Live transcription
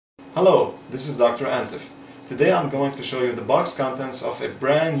Hello, this is Dr. ANTF. Today I'm going to show you the box contents of a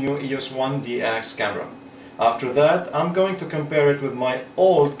brand new EOS-1D X camera. After that, I'm going to compare it with my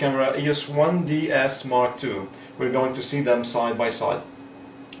old camera EOS-1D S Mark II. We're going to see them side by side.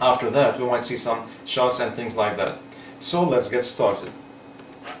 After that, we might see some shots and things like that. So let's get started.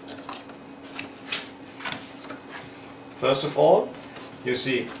 First of all, you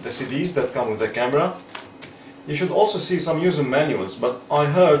see the CDs that come with the camera. You should also see some user manuals, but I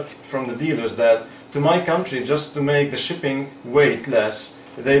heard from the dealers that to my country, just to make the shipping weight less,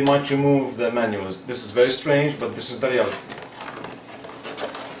 they might remove the manuals. This is very strange, but this is the reality.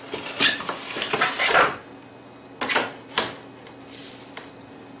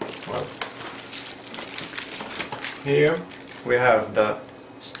 Well, here we have the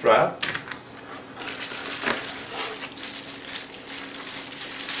strap.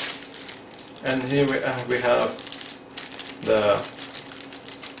 And here we have the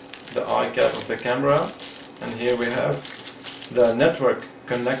eye cap of the camera, and here we have the network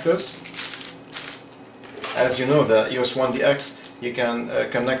connectors. As you know, the EOS-1D X, you can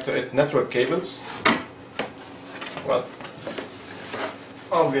connect to it network cables. Well,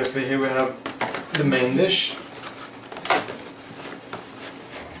 obviously here we have the main dish.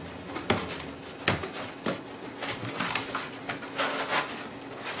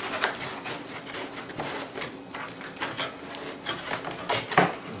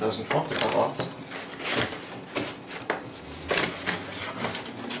 Doesn't want to come out.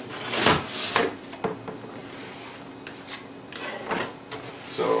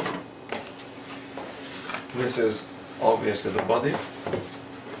 So this is obviously the body.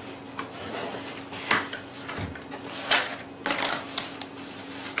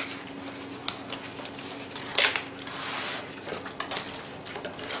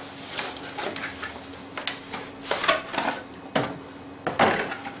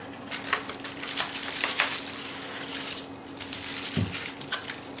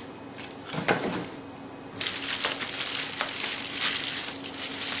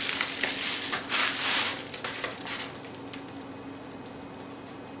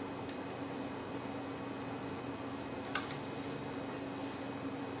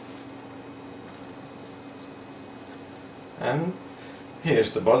 And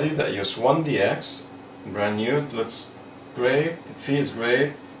here's the body, the EOS-1D X, brand new. It looks great, it feels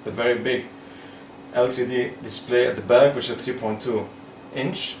great. The very big LCD display at the back, which is 3.2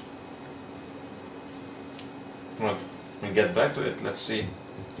 inch. Well, we'll get back to it. Let's see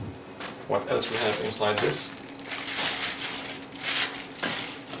what else we have inside this.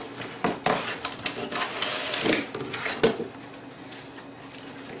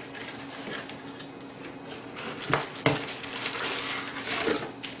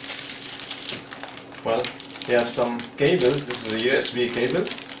 Well, we have some cables. This is a USB cable.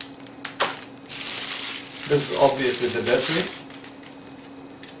 This is obviously the battery.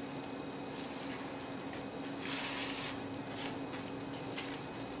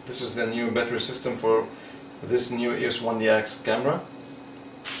 This is the new battery system for this new EOS-1D X camera.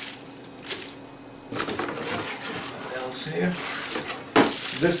 What else here?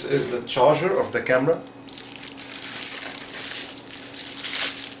 This is the charger of the camera.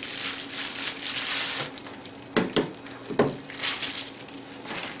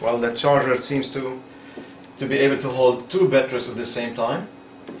 Well, the charger seems to be able to hold two batteries at the same time.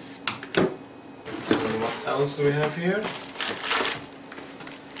 And what else do we have here?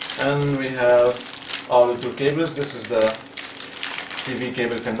 And we have our two cables. This is the TV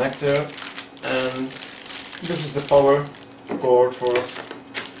cable connector, and this is the power cord for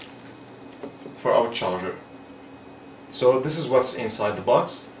our charger. So this is what's inside the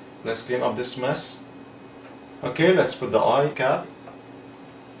box. Let's clean up this mess. Okay, let's put the eye cap.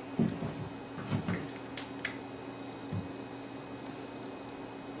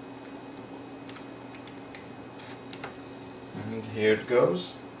 And here it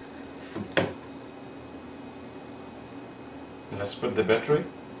goes. Let's put the battery.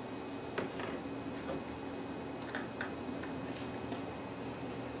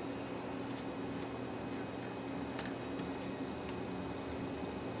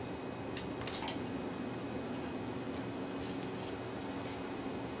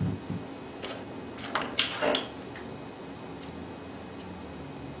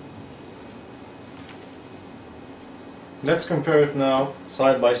 Let's compare it now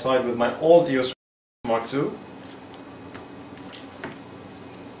side by side with my old EOS Mark II.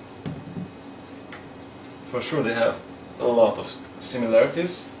 For sure they have a lot of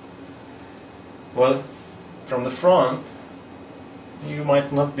similarities. Well, from the front you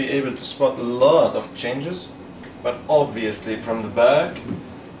might not be able to spot a lot of changes, but obviously from the back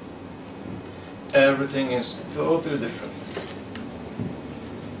everything is totally different.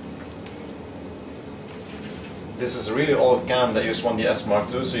 This is a really old Canon EOS-1D X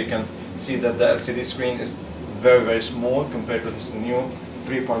Mark II, so you can see that the LCD screen is very small compared to this new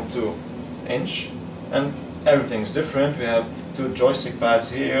 3.2 inch, and everything is different. We have two joystick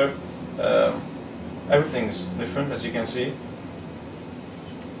pads here. Everything is different, as you can see.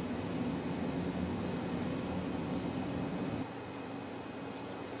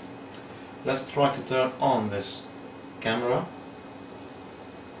 Let's try to turn on this camera.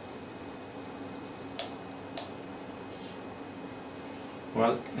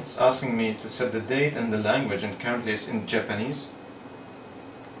 Well, it's asking me to set the date and the language, and currently it's in Japanese.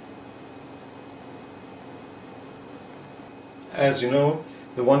 As you know,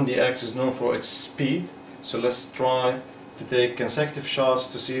 the 1D X is known for its speed, so let's try to take consecutive shots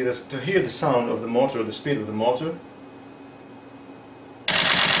to see this, to hear the sound of the motor, the speed of the motor.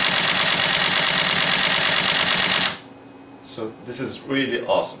 So this is really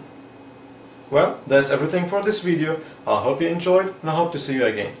awesome. Well, that's everything for this video. I hope you enjoyed, and I hope to see you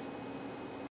again.